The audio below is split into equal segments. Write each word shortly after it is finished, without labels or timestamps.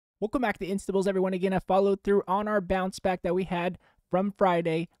Welcome back to Instables, everyone. Again, a follow through on our bounce back that we had from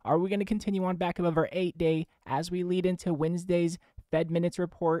Friday. Are we going to continue on back above our 8-day as we lead into Wednesday's Fed Minutes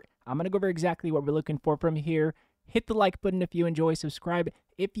report? I'm going to go over exactly what we're looking for from here. Hit the like button if you enjoy, subscribe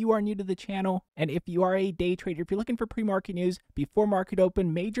if you are new to the channel, and if you are a day trader, if you're looking for pre-market news before market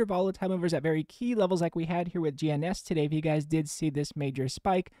open, major volatile movers at very key levels like we had here with GNS today. If you guys did see this major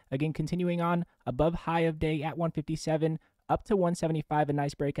spike, again, continuing on above high of day at 157, up to 175, a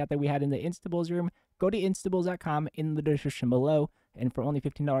nice breakout that we had in the Instables room. Go to instables.com in the description below, and for only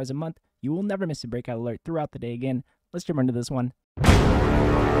 $15 a month, you will never miss a breakout alert throughout the day. Again, let's jump into this one.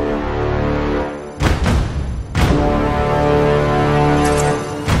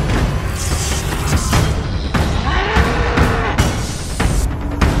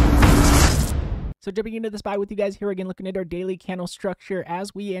 So jumping into the spot with you guys here again, looking at our daily candle structure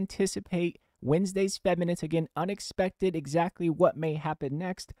as we anticipate Wednesday's Fed Minutes. Again, unexpected exactly what may happen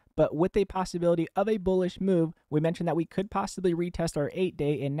next, but with a possibility of a bullish move. We mentioned that we could possibly retest our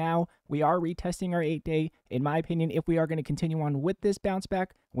 8-day, and now we are retesting our 8-day. In my opinion, if we are going to continue on with this bounce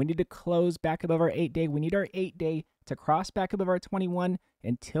back, we need to close back above our 8-day. We need our 8-day to cross back above our 21.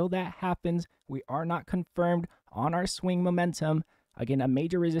 Until that happens, we are not confirmed on our swing momentum. Again, a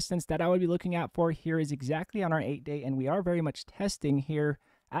major resistance that I would be looking out for here is exactly on our 8-day, and we are very much testing here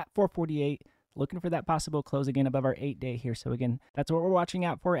at 448, looking for that possible close again above our 8-day here. So again, that's what we're watching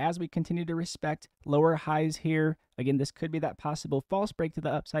out for as we continue to respect lower highs here. Again, this could be that possible false break to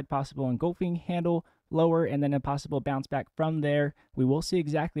the upside, possible engulfing handle lower, and then a possible bounce back from there. We will see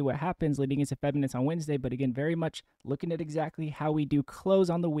exactly what happens leading into Fed Minutes on Wednesday, but again, very much looking at exactly how we do close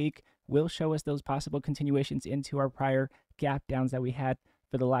on the week will show us those possible continuations into our prior gap downs that we had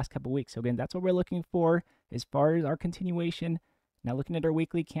for the last couple weeks. So again, that's what we're looking for as far as our continuation. Now looking at our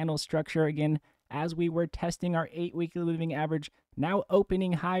weekly candle structure again, as we were testing our 8 weekly moving average, now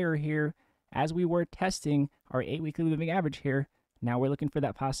opening higher here, as we were testing our 8 weekly moving average here, now we're looking for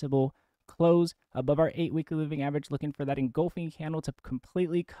that possible close above our 8 weekly moving average, looking for that engulfing candle to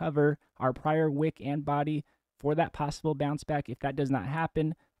completely cover our prior wick and body for that possible bounce back. If that does not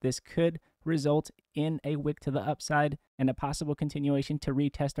happen, this could result in a wick to the upside and a possible continuation to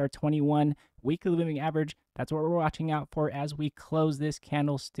retest our 21 weekly moving average. That's what we're watching out for as we close this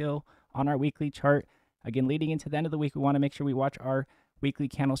candle still on our weekly chart. Again, leading into the end of the week, we want to make sure we watch our weekly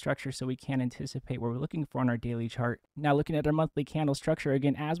candle structure so we can anticipate what we're looking for on our daily chart. Now looking at our monthly candle structure,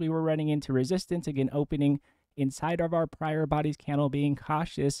 again, as we were running into resistance, again, opening inside of our prior body's candle, being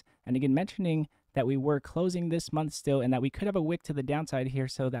cautious, and again, mentioning that we were closing this month still and that we could have a wick to the downside here.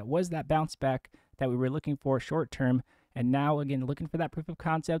 So that was that bounce back that we were looking for short term. And now again, looking for that proof of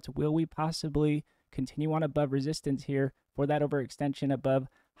concept. Will we possibly continue on above resistance here for that overextension above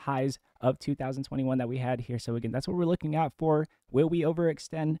highs of 2021 that we had here? So again, that's what we're looking out for. Will we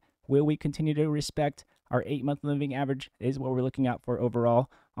overextend? Will we continue to respect our 8-month moving average is what we're looking out for overall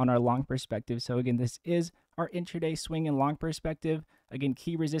on our long perspective. So again, this is our intraday swing and long perspective. Again,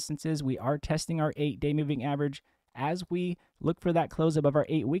 key resistances, we are testing our 8-day moving average as we look for that close above our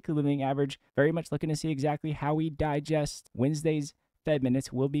 8 weekly moving average. Very much looking to see exactly how we digest Wednesday's Fed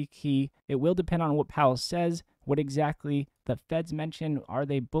Minutes will be key. It will depend on what Powell says, what exactly the Feds mention. Are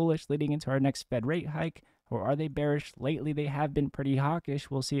they bullish leading into our next Fed rate hike, or are they bearish? Lately, they have been pretty hawkish.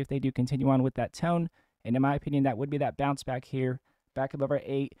 We'll see if they do continue on with that tone. And in my opinion, that would be that bounce back here, back above our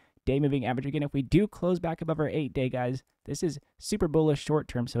 8-day moving average. Again, if we do close back above our 8-day, guys, this is super bullish short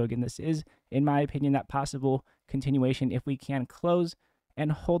term. So again, this is, in my opinion, that possible continuation if we can close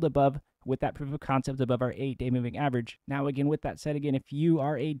and hold above with that proof of concept above our 8-day moving average. Now, again, with that said, again, if you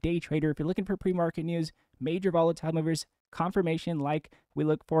are a day trader, if you're looking for pre-market news, major volatile movers, confirmation like we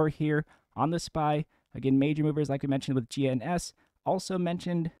look for here on the SPY, again, major movers like we mentioned with GNS, also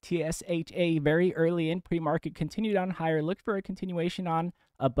mentioned TSHA very early in pre-market, continued on higher, look for a continuation on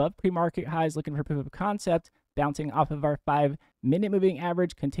above pre-market highs, looking for proof of concept, bouncing off of our 5-minute moving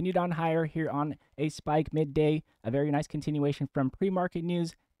average, continued on higher here on a spike midday, a very nice continuation from pre-market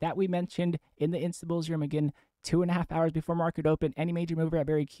news that we mentioned in the Instables room. Again, 2.5 hours before market open, any major mover at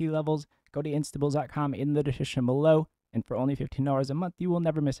very key levels, go to instables.com in the description below, and for only $15 a month, you will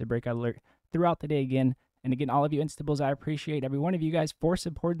never miss a breakout alert throughout the day again. And again, all of you Instables, I appreciate every one of you guys for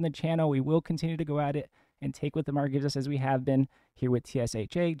supporting the channel. We will continue to go at it and take what the market gives us as we have been here with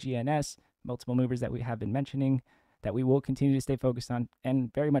TSHA, GNS, multiple movers that we have been mentioning that we will continue to stay focused on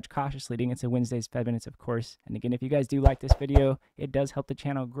and very much cautious leading into Wednesday's Fed Minutes, of course. And again, if you guys do like this video, it does help the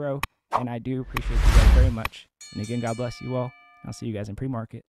channel grow, and I do appreciate you guys very much. And again, God bless you all. I'll see you guys in pre-market.